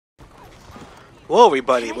Hello,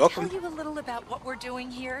 everybody. Can I Welcome. tell you a little about what we're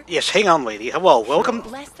doing here? Yes, hang on, lady. Hello, welcome.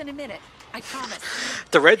 Less than a minute, I promise.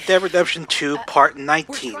 to Red Dead Redemption 2, Part We're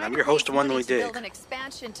 19. trying I'm to your host, raise the one money we to build dig. an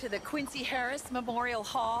expansion to the Quincy Harris Memorial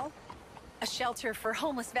Hall, a shelter for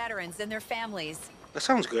homeless veterans and their families. That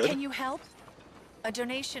sounds good. Can you help? A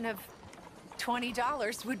donation of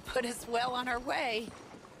 $20 would put us well on our way.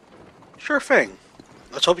 Sure thing.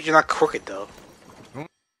 Let's hope you're not crooked, though.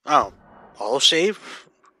 Oh, auto save?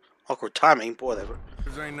 Awkward timing, but whatever.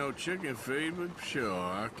 This ain't no chicken feed, but sure,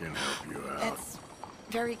 I can help you out. That's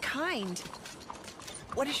very kind.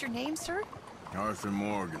 What is your name, sir? Arthur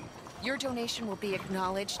Morgan. Your donation will be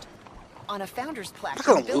acknowledged on a founder's plaque.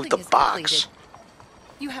 I'm not when gonna loot building the is box. completed.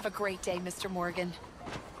 You have a great day, Mr. Morgan.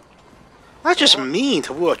 That's just mean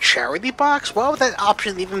to loot a charity box? Why would that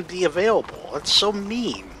option even be available? That's so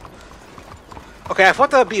mean. Okay, I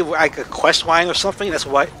thought that would be like a quest line or something. That's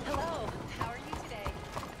why. Hello, how are you today?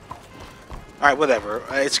 Alright, whatever.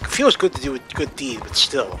 It feels good to do a good deed, but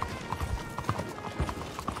still.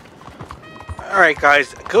 Alright,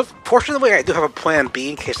 guys. Fortunately, I do have a plan B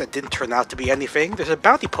in case that didn't turn out to be anything. There's a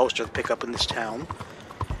bounty poster to pick up in this town.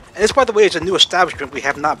 And this, by the way, is a new establishment we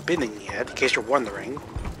have not been in yet, in case you're wondering.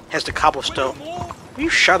 Hence the cobblestone. Will you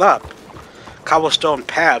shut up? Cobblestone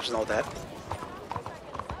paths and all that.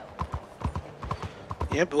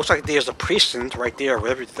 Yep, it looks like there's a precinct right there,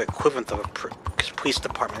 whatever the equivalent of a police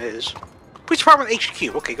department is. Police department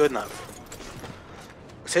HQ. Okay, good enough.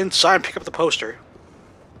 Let's head inside and pick up the poster.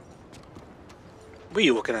 What are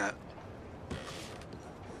you looking at?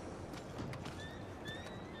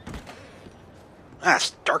 Ah,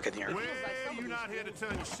 it's dark in here. Well, you're not here to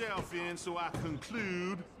turn yourself in, so I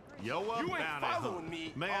conclude you're a bounty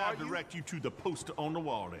hunter. May I direct you to the poster on the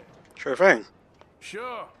wall there? Sure thing.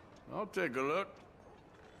 Sure, I'll take a look.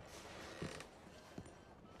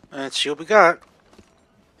 Let's see what we got.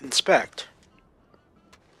 Inspect.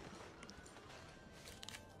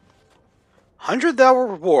 $100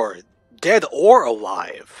 reward. Dead or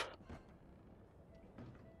alive.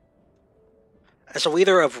 As a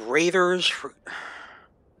leader of raiders for...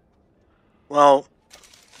 Well...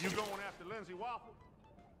 You going after Lindsay Waffle?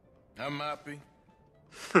 I might be.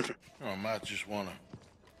 Or I might just want to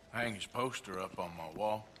hang his poster up on my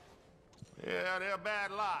wall. Yeah, they're a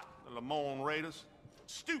bad lot, the Lamone Raiders.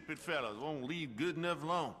 Stupid fellas won't leave good enough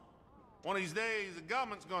alone. One of these days, the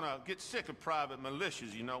government's gonna get sick of private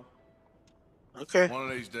militias, you know. Okay. One of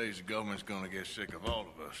these days, the government's gonna get sick of all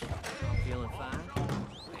of us. Feeling fine?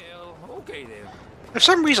 Well, okay then. For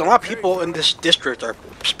some reason, a lot of people in this district are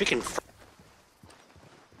speaking French.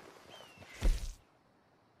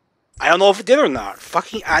 I don't know if it did or not.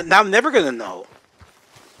 Fucking... now I'm never gonna know.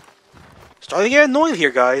 Starting to get annoyed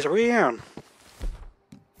here, guys. I really am.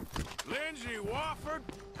 Lindsay Wofford,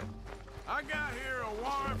 I got here a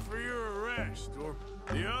warrant for your arrest, or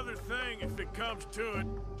the other thing if it comes to it.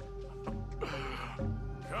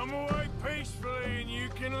 Come away peacefully and you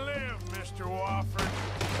can live, Mr. Wofford.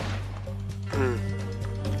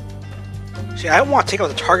 See, I don't want to take out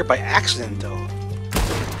the target by accident, though.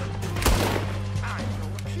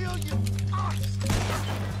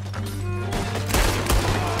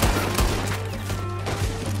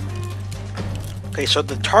 Okay, so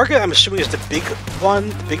the target, I'm assuming, is the big one,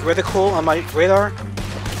 the big reticle on my radar.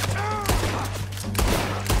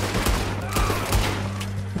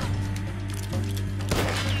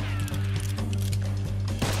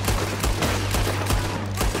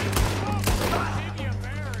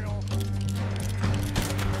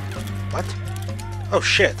 What? Oh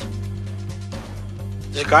shit!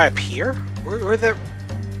 There's a guy up here? Where the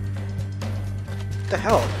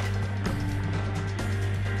hell?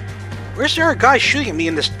 Where's there a guy shooting at me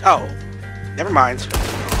in this? Oh, never mind.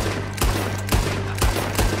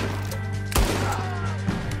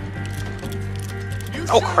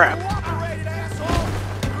 Oh crap!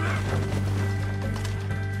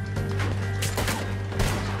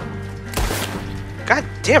 God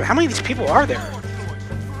damn! How many of these people are there?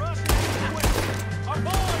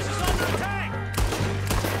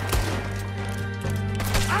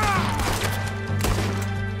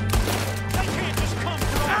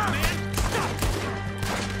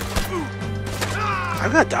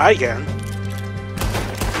 I'm gonna die again.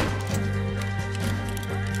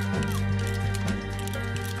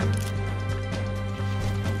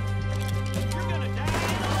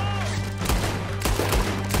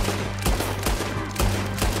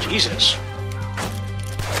 Jesus.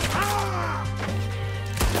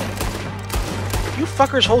 You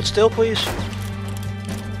fuckers hold still, please.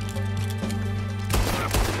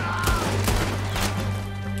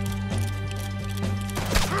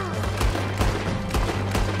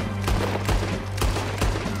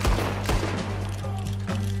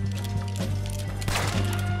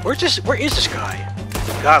 Where is this guy?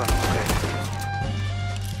 Got him, okay.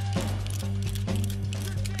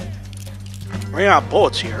 Running out of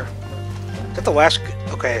bullets here. Is that the last...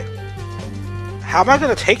 Okay. How am I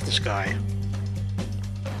gonna take this guy?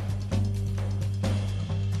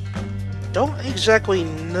 Don't exactly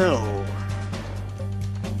know.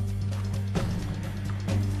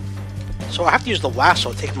 So I have to use the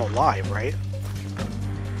lasso to take him alive, right?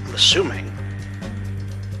 I'm assuming.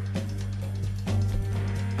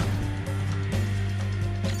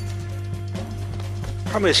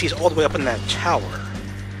 Problem is he's all the way up in that tower.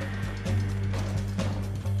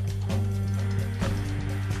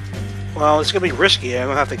 Well, it's gonna be risky. I'm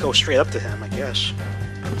gonna have to go straight up to him, I guess.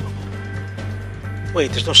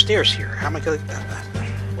 Wait, there's no stairs here. How am I gonna...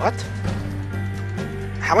 what?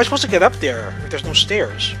 How am I supposed to get up there if there's no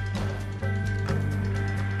stairs?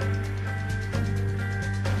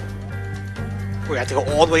 We have to go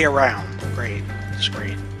all the way around. Great. That's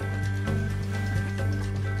great.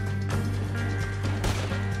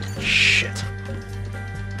 Shit.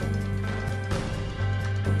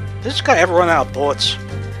 Did this guy ever run out of bullets?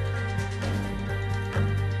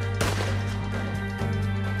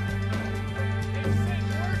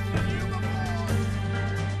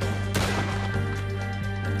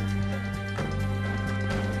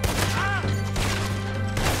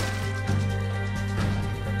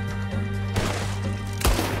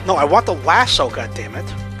 No, I want the lasso, goddammit.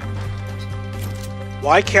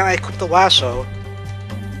 Why can't I equip the lasso?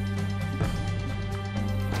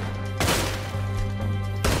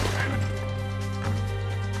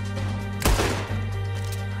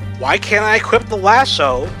 Why can't I equip the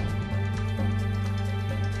lasso?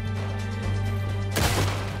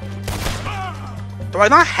 Do I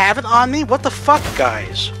not have it on me? What the fuck,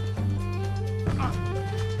 guys?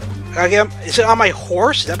 Is it on my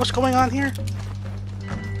horse? Is that what's going on here?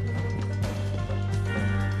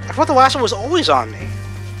 I thought the lasso was always on me.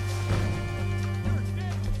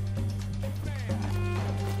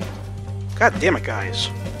 God damn it, guys.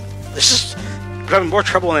 This is having more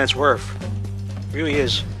trouble than it's worth. It really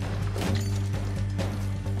is.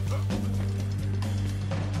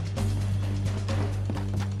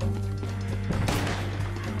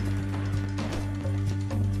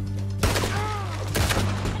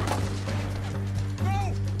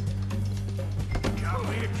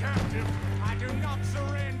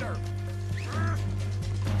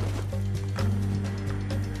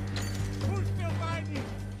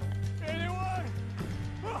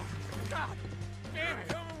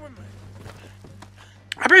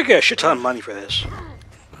 I better get a shit ton of money for this.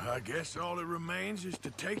 I guess all that remains is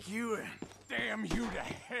to take you and damn you to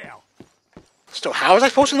hell. So how was I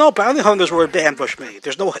supposed to know bounty hunters were to ambush me?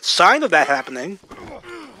 There's no sign of that happening.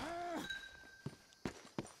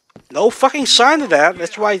 No fucking sign of that.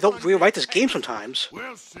 That's why I don't really like this game sometimes.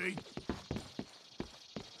 We'll see.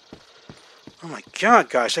 Oh my god,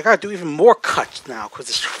 guys. I gotta do even more cuts now because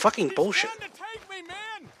this fucking bullshit. He's trying to take me,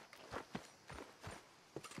 man.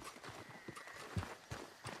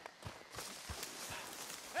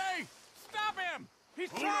 Hey, stop him! He's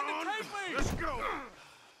trying to take me! Let's go!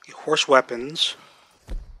 Horse weapons.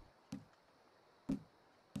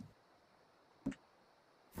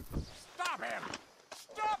 Stop him!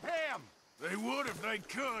 Stop him! They would if they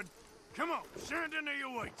could. Come on, send in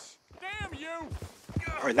your weights. Damn you!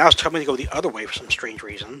 Alright, now it's telling me to go the other way for some strange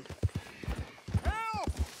reason.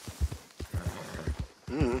 Help!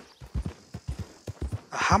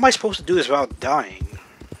 How am I supposed to do this without dying?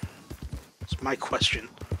 That's my question.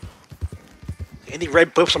 Any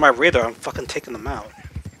red blips on my radar, I'm fucking taking them out.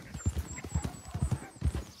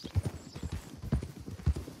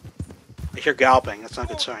 I hear galloping, that's not a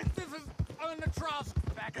good sign. This is an atrocity.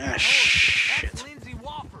 Ah, shit. That's Lindsay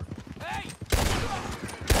Wofford. Hey!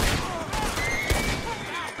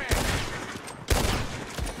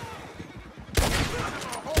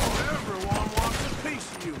 Everyone wants a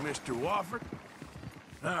piece of you, Mr. Wofford.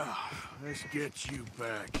 Now, let's get you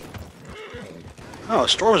back. Oh,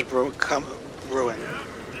 Storm's ruined. Yep,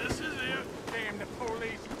 this is it. Damn the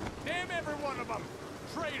police. Damn every one of them.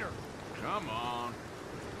 Traitor. Come on.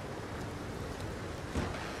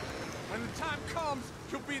 When the time comes,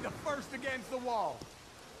 you'll be the first against the wall.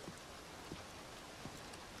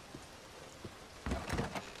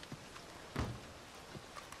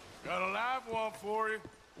 Got a live one for you.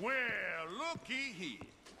 Well, looky here.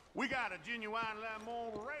 We got a genuine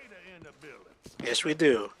Lamont Raider in the building. Yes, we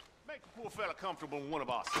do. Make the poor fella comfortable in one of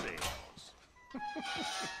our cells.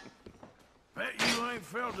 Bet you ain't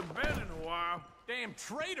felt a bed in a while. Damn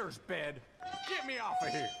traitor's bed. Get me off of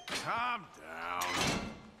here. Calm down.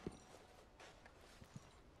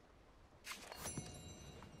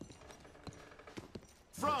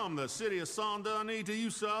 From the city of Saint Denis to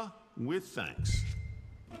you, sir, with thanks.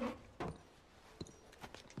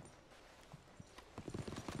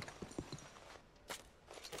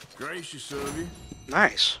 Gracious of you.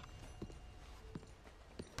 Nice.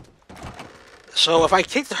 So if I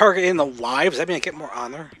take the target in alive, does that mean I get more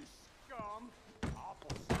honor?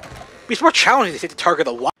 It's more challenging to take the target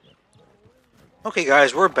alive. Okay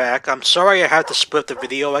guys, we're back. I'm sorry I had to split the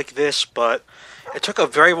video like this, but it took a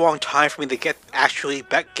very long time for me to get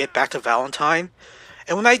back to Valentine.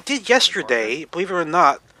 And when I did yesterday, believe it or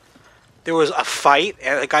not, there was a fight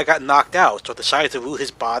and a guy got knocked out, so I decided to loot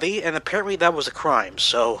his body, and apparently that was a crime.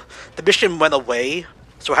 So the mission went away,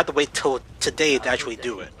 so I had to wait till today to actually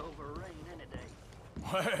do it.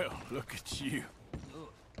 Well, look at you.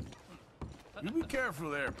 You be careful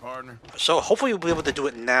there, partner. So hopefully we'll be able to do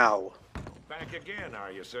it now. Back again,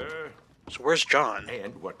 are you, sir? So where's John?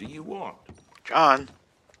 And what do you want? John?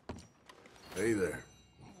 Hey there.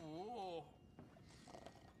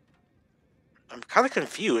 I'm kind of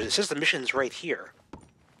confused. It says the mission's right here.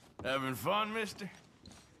 Having fun, mister?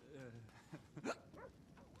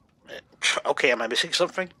 Okay, am I missing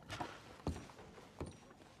something?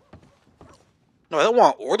 No, I don't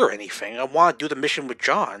want to order anything. I want to do the mission with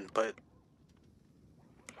John, but...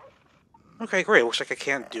 Okay, great. Looks like I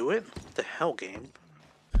can't do it. What the hell, game?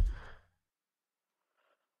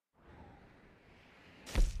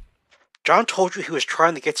 John told you he was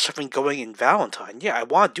trying to get something going in Valentine. Yeah, I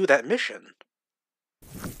want to do that mission.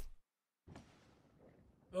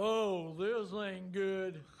 Oh, this ain't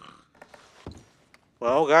good.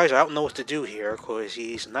 Well, guys, I don't know what to do here, because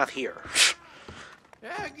he's not here.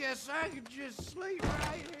 I guess I could just sleep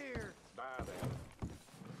right here. Bye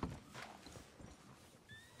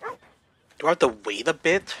then. Do I have to wait a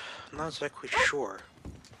bit? I'm not exactly sure.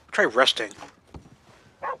 Try resting.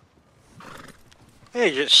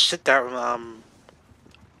 Hey, just sit there,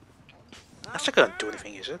 That's not gonna do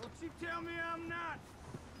anything, is it? Don't you tell me I'm not.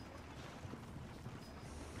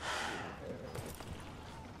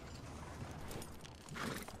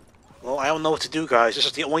 Well, I don't know what to do, guys. This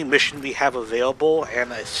is the only mission we have available,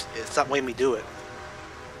 and it's not letting me do it.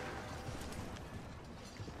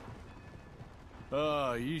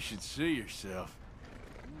 Oh, you should see yourself.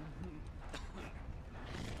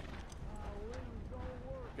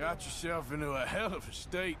 Got yourself into a hell of a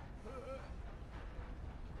state.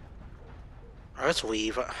 Alright, let's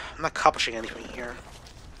leave. I'm not accomplishing anything here.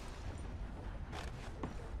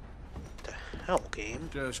 What the hell, game?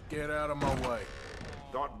 Just get out of my way.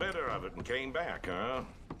 Thought better of it and came back, huh?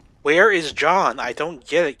 Where is John? I don't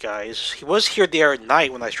get it, guys. He was here there at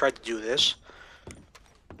night when I tried to do this.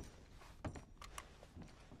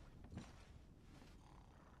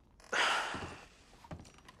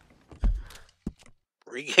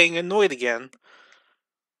 We're getting annoyed again.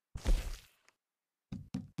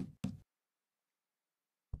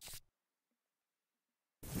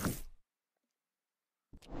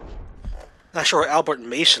 Not sure what Albert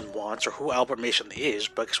Mason wants or who Albert Mason is,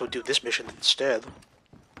 but I guess we'll do this mission instead.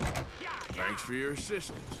 Thanks for your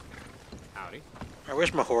assistance. Howdy. Alright,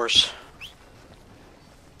 where's my horse?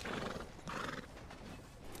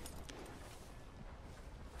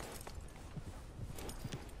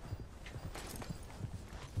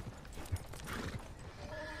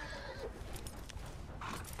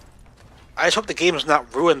 I just hope the game is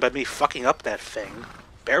not ruined by me fucking up that thing.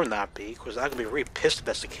 Better not be, because I'm gonna be really pissed if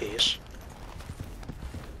that's the case.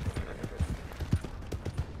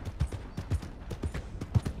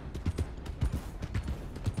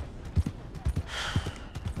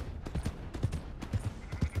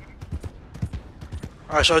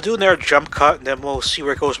 Alright, so I'll do another jump cut, and then we'll see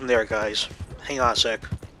where it goes from there, guys. Hang on a sec.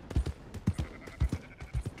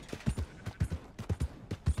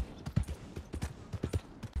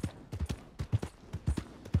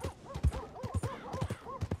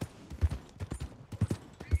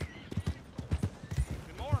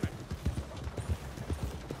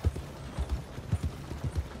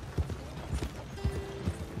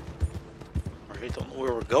 Don't know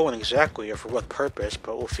where we're going exactly or for what purpose,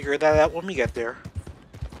 but we'll figure that out when we get there.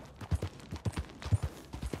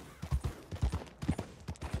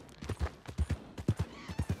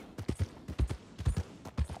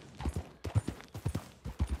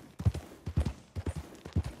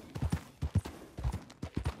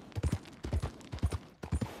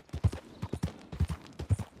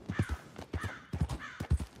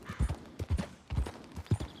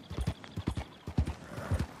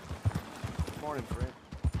 Morning, friend.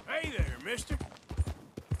 Hey there, mister.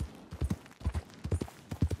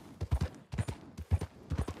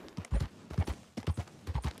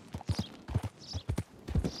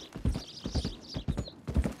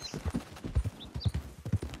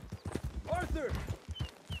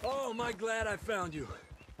 am I glad I found you.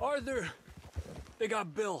 Arthur, they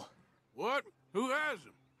got Bill. What? Who has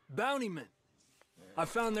him? Bountymen. I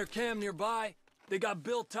found their camp nearby. They got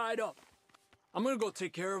Bill tied up. I'm gonna go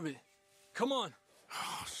take care of it. Come on.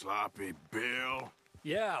 Oh, sloppy Bill.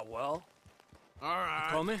 Yeah, well. All right,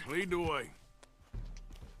 Coming? lead the way.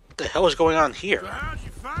 What the hell is going on here? So how'd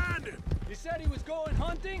you find him? You said he was going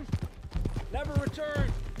hunting? Never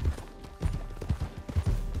returned.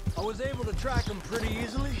 I was able to track him pretty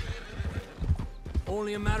easily.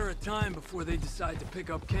 Only a matter of time before they decide to pick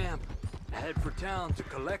up camp. Head for town to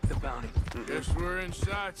collect the bounty. Guess we're in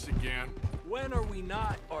sights again. When are we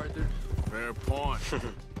not, Arthur? Fair point.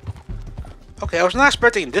 Okay, I was not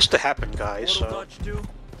expecting this to happen, guys, What'll so... Dutch do?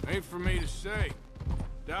 Ain't for me to say.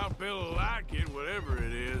 Doubt Bill will like it, whatever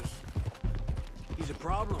it is. He's a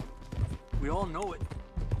problem. We all know it.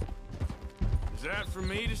 Is that for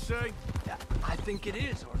me to say? Yeah, I think it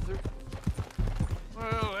is, Arthur.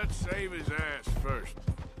 Well, let's save his ass first.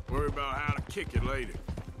 Worry about how to kick it later.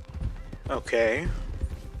 Okay.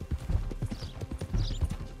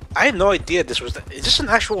 I had no idea this was... Is this an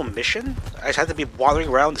actual mission? I just had to be wandering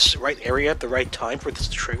around the right area at the right time for this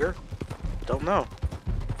to trigger? Don't know.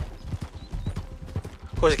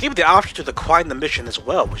 Of course, it gave me the option to decline the mission as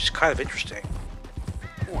well, which is kind of interesting.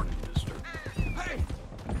 Morning, mister. Hey!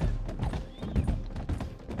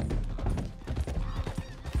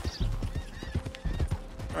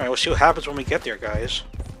 Alright, we'll see what happens when we get there, guys.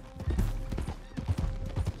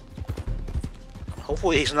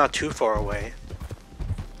 Hopefully he's not too far away.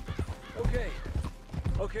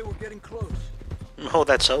 Okay, we're getting close. Oh,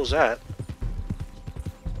 that settles that.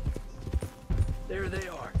 There they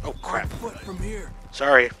are. Oh, crap. On foot from here.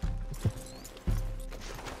 Sorry.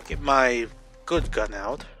 Get my good gun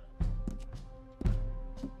out.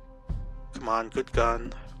 Come on, good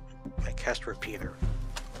gun. My cast repeater.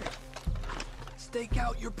 Stake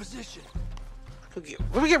out your position.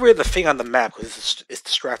 Let me get rid of the thing on the map because it's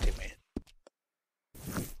distracting me.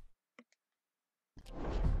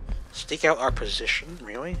 Stake out our position?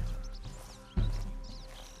 Really?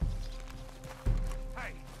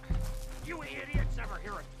 Hey, you idiots ever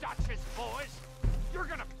hear of Dutch's boys? You're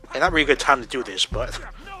gonna... And not really good time to do this, but... You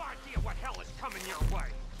have no idea what hell is coming your way.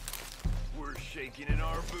 We're shaking in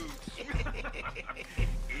our boots.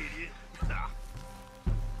 Idiot.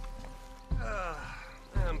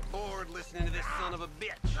 I'm bored listening to this son of a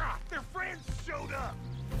bitch. Their friends showed up.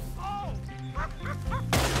 Oh!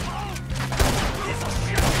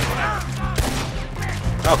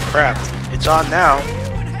 Oh crap, it's on now.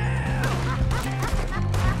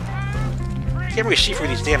 Can't really see through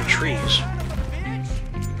these damn trees.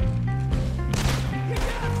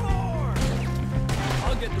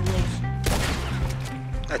 I'll get the ropes.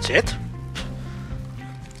 That's it?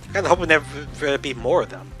 Kinda hoping there'd be more of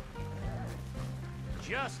them.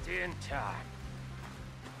 Just in time.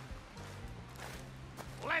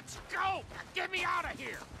 Let's go! Get me out of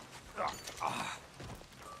here!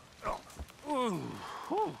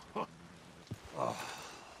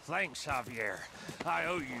 Thanks, Javier. I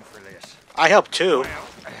owe you for this. I helped too. Well,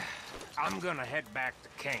 I'm gonna head back to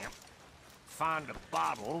camp, find a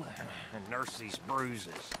bottle, and nurse these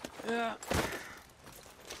bruises. Yeah.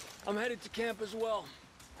 I'm headed to camp as well.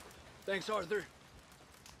 Thanks, Arthur.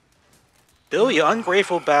 Bill, you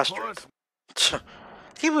ungrateful bastard. Can't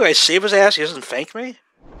believe I save his ass, he doesn't thank me?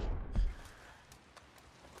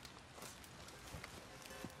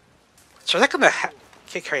 So is that gonna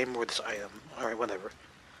can't carry more of this item. Alright, whatever.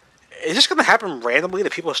 Is this gonna happen randomly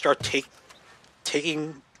that people start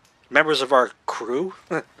taking members of our crew?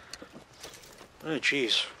 Oh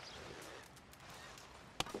jeez.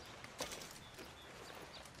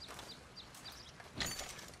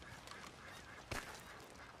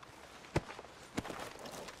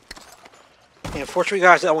 Yeah, unfortunately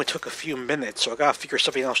guys, that only took a few minutes, so I gotta figure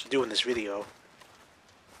something else to do in this video.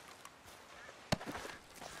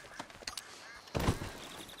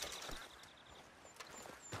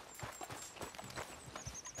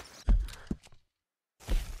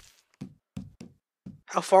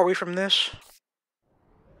 How far are we from this?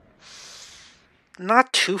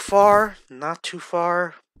 Not too far, not too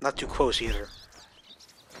far, not too close either.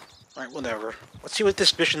 Alright, whatever. Let's see what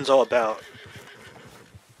this mission's all about.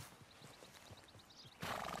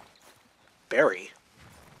 Berry.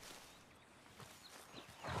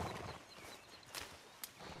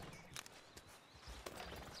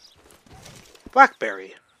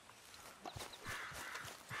 Blackberry.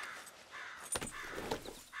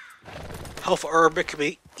 Health herb, it can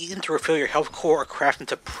be eaten to refill your health core or craft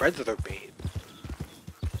into predator bait.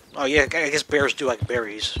 Oh yeah, I guess bears do like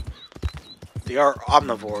berries. They are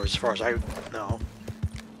omnivores as far as I know.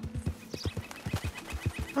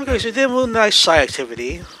 Okay, so we did a little nice side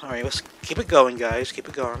activity. Alright, let's keep it going, guys. Keep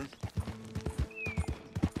it going.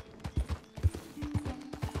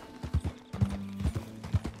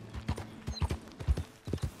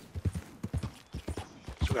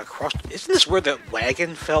 So we got crossed. Isn't this where the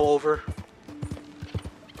wagon fell over?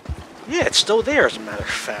 Yeah, it's still there, as a matter of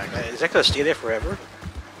fact. Is that gonna stay there forever?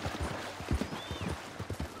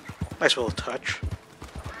 Nice little touch.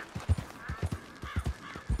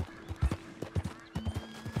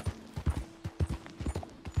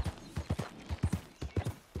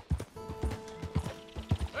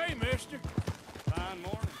 Hey, mister. Fine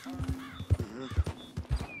morning.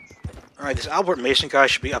 Alright, this Albert Mason guy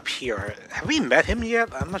should be up here. Have we met him yet?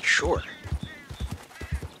 I'm not sure.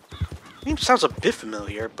 Name sounds a bit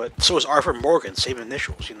familiar, but so is Arthur Morgan, same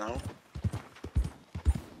initials, you know?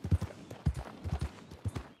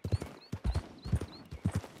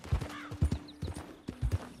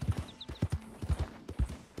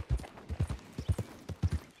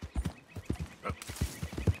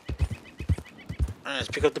 Let's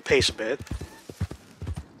pick up the pace a bit.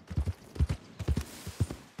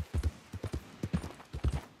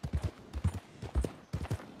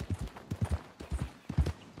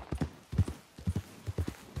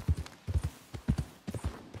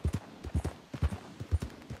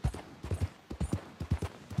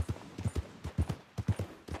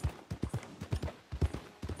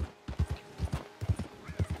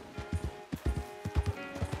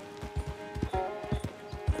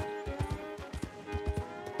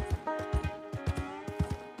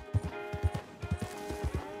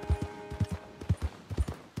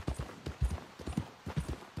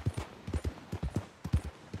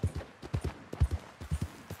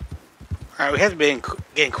 Alright, we have to be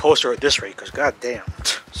getting closer at this rate, because goddamn,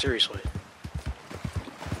 seriously.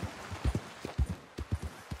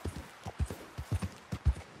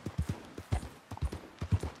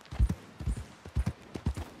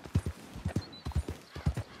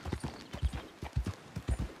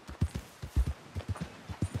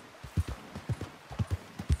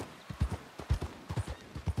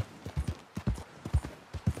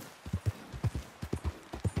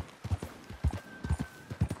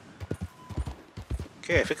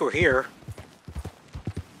 Okay, I think we're here.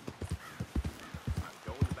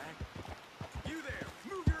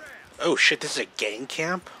 Oh shit, this is a gang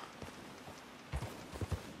camp?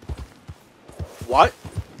 What?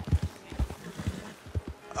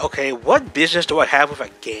 Okay, what business do I have with a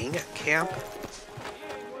gang camp?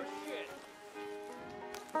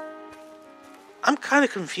 I'm kind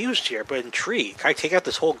of confused here, but intrigued. Can I take out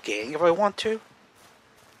this whole gang if I want to?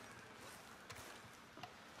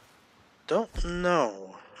 Don't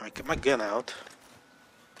know. I get my gun out.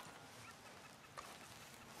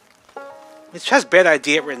 It has bad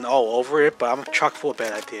idea written all over it, but I'm chock full of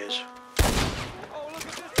bad ideas.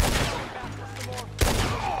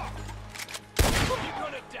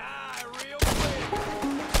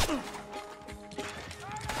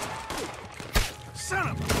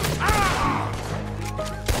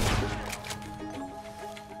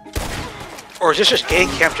 Or is this just gang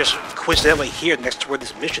camp just coincidentally here next to where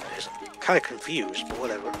this mission is? I'm kind of confused, but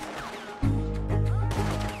whatever.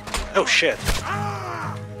 Oh shit.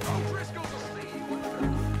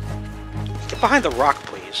 Get behind the rock,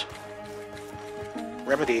 please.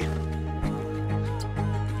 Remedy.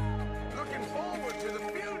 Looking forward to the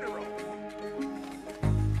funeral.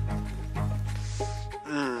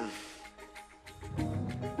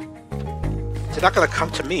 They're not gonna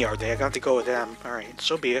come to me, are they? I'm gonna have to go with them. Alright,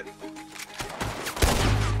 so be it.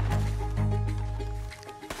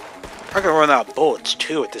 I'm gonna run out of bullets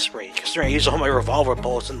too at this rate, because I used all my revolver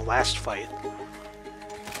bullets in the last fight.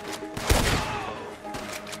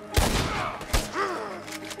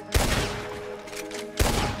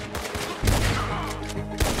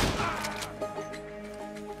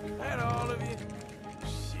 That all of you?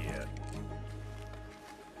 Shit.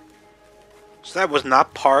 So that was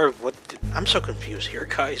not part of what... I'm so confused here,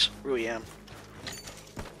 guys. Really am.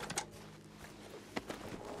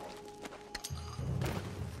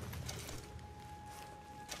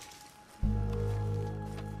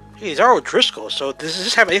 Hey, these are O'Driscoll, so does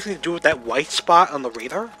this have anything to do with that white spot on the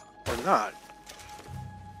radar? Or not?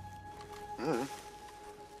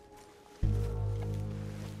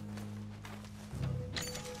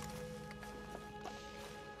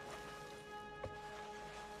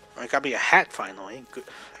 I got me a hat finally. Good.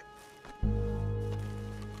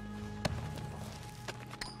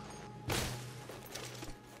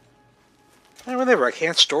 And whatever, I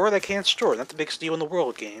can't store it, I can't store it. Not the biggest deal in the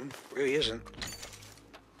world, game. It really isn't.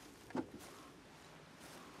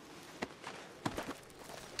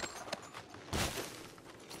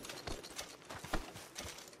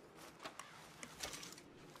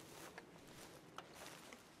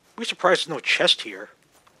 I'm surprised there's no chest here.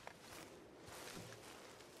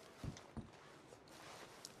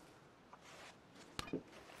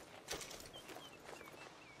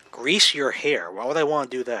 Grease your hair. Why would I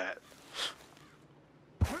want to do that?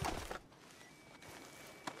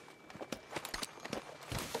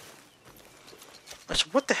 So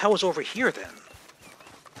what the hell is over here then?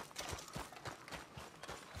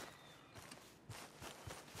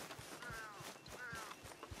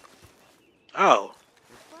 Oh.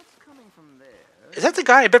 Is that the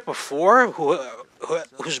guy I met before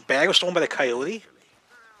whose bag was stolen by the coyote?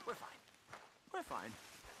 We're fine. We're fine.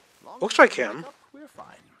 Looks like him. We're fine.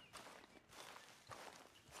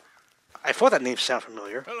 I thought that name sounded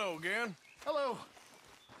familiar. Hello again. Hello.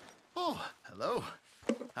 Oh, hello.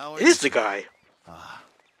 How are It you? is the guy.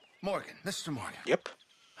 Morgan, Mr. Morgan. Yep.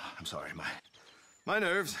 I'm sorry, my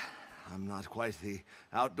nerves. I'm not quite the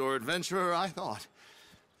outdoor adventurer I thought.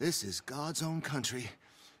 This is God's own country,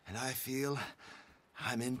 and I feel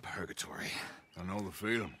I'm in purgatory. I know the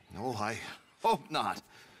feeling. Oh, I hope not.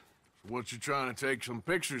 What you trying to take some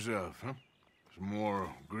pictures of, huh? Some more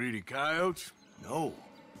greedy coyotes? No.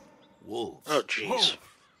 Wolves. Oh, jeez. Whoa.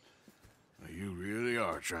 Now, you really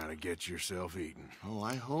are trying to get yourself eaten. Oh,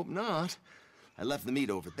 I hope not. I left the meat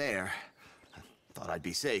over there. I thought I'd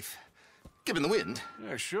be safe. Given the wind.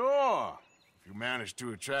 Yeah, sure. If you manage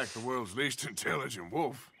to attract the world's least intelligent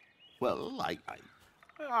wolf, Well,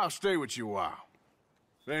 I'll stay with you a while.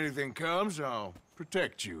 If anything comes, I'll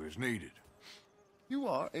protect you as needed. You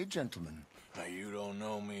are a gentleman. Now, you don't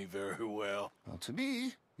know me very well. Well, to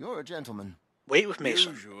me, you're a gentleman. Wait with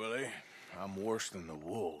Mason. Usually, I'm worse than the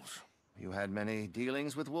wolves. You had many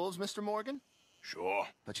dealings with wolves, Mr. Morgan? Sure.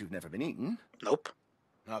 But you've never been eaten. Nope.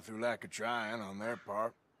 Not through lack of trying on their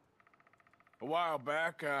part. A while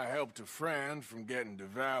back, I helped a friend from getting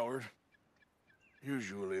devoured.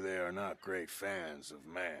 Usually, they are not great fans of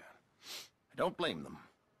man. I don't blame them.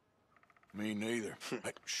 Me neither.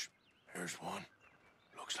 Hey, shh. Here's one.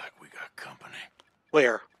 Looks like we got company.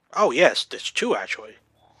 Where? Oh, yes. There's two, actually.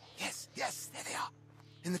 Yes, there they are.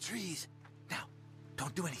 In the trees. Now,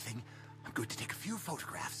 don't do anything. I'm going to take a few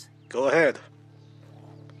photographs. Go ahead.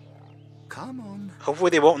 Come on.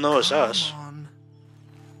 Hopefully they won't notice us. Come on.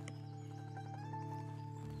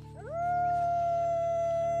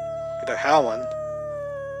 They're howling.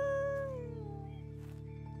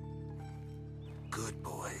 Good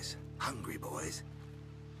boys. Hungry boys.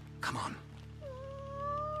 Come on.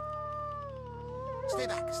 Stay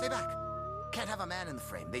back, stay back. Can't have a man in the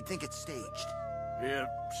frame. They'd think it's staged. Yeah,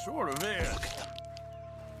 sort of is. Look at them.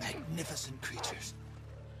 Magnificent creatures.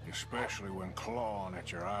 Especially when clawing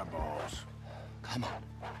at your eyeballs. Come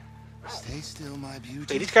on. Stay still, my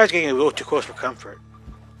beauty. Hey, these guys are getting a little too close for comfort.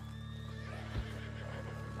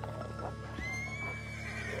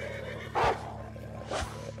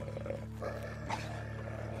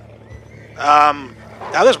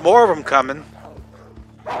 Now there's more of them coming.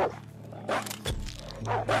 Oh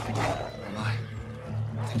my.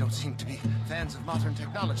 They don't seem to be fans of modern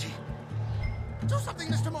technology. Do something,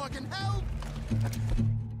 Mr. Morgan. Help!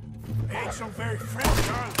 Ain't so very friendly,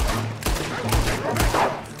 are they?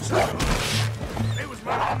 It was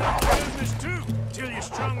my business too, till you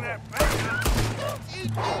strung that back.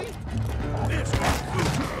 Eat me! This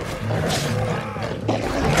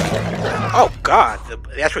Oh god,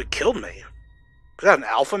 they actually killed me. Is that an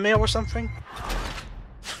alpha male or something?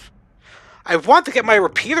 I want to get my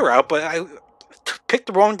repeater out, but I picked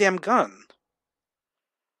the wrong damn gun.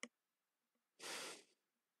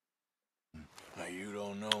 Now you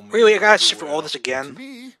don't know me. Really, I gotta sit very for all well. this To again?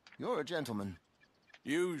 me, you're a gentleman.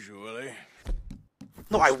 Usually.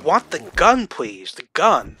 No, I want the gun, please. The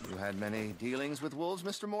gun. You had many dealings with wolves,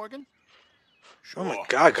 Mr. Morgan? Oh my Sure.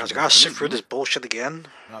 god, guys, I gotta sit through this bullshit again.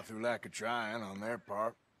 Not through lack of trying on their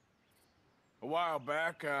part. A while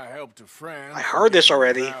back, I helped a friend. I heard this get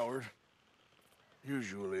already. devoured.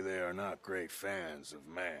 Usually, they are not great fans of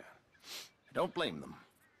man. I don't blame them.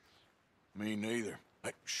 Me neither.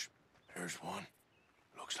 Hey, shh. Here's one.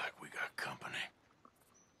 Looks like we got company.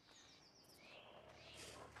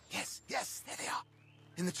 Yes, there they are.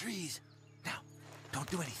 In the trees. Now, don't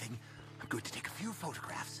do anything. I'm going to take a few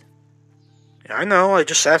photographs. Yeah, I know, I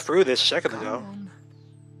just sat through this a second Come ago. on.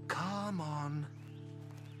 Come on.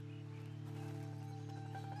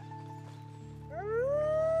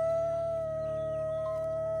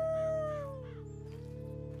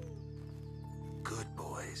 Good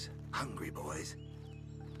boys. Hungry boys.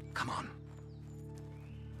 Come on.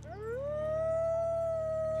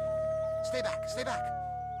 Stay back, stay back.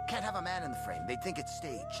 Can't have a man in the frame. They'd think it's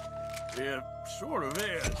staged. Yeah, sort of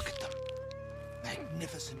is. Look at them.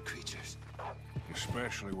 Magnificent creatures.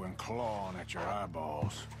 Especially when clawing at your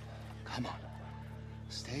eyeballs. Come on.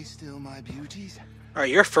 Stay still, my beauties.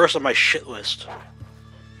 Alright, you're first on my shit list.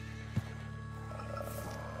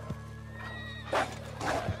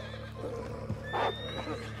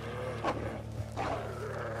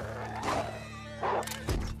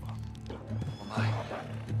 Oh my.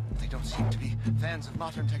 They don't seem to be fans of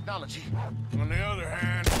modern technology. On the other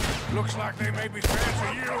hand, looks like they may be fans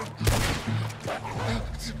of you.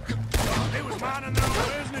 They was minding their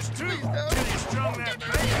own business too, till you strung that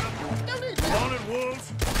bait up. Wanted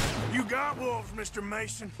wolves? You got wolves, Mr.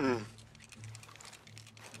 Mason.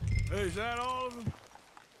 Hey, is that all of them?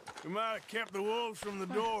 We might have kept the wolves from the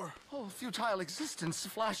door. Oh, futile existence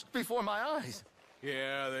flashed before my eyes.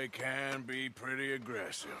 Yeah, they can be pretty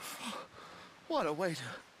aggressive. What a way to...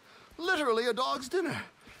 Literally a dog's dinner.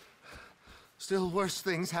 Still worse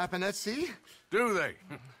things happen at sea? Do they?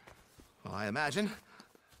 Well, I imagine.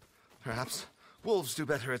 Perhaps wolves do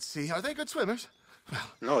better at sea. Are they good swimmers?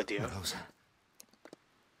 Well, No idea. who knows?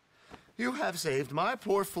 You have saved my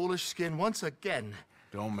poor foolish skin once again.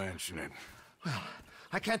 Don't mention it. Well,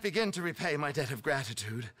 I can't begin to repay my debt of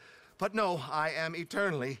gratitude. But no, I am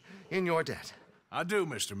eternally in your debt. I do,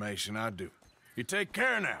 Mr. Mason, I do. You take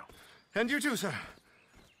care now. And you too, sir.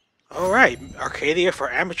 Alright, Arcadia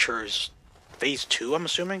for Amateurs. Phase 2, I'm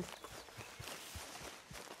assuming?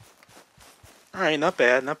 Alright, not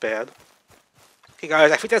bad, not bad. Okay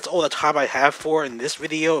guys, I think that's all the time I have for in this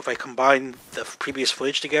video if I combine the previous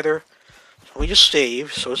footage together. So we just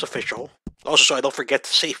save, so it's official. Also, so I don't forget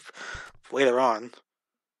to save later on.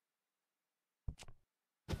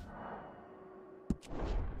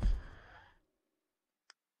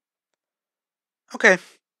 Okay,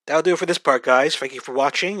 that'll do it for this part, guys. Thank you for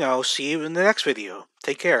watching. I'll see you in the next video.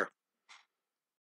 Take care.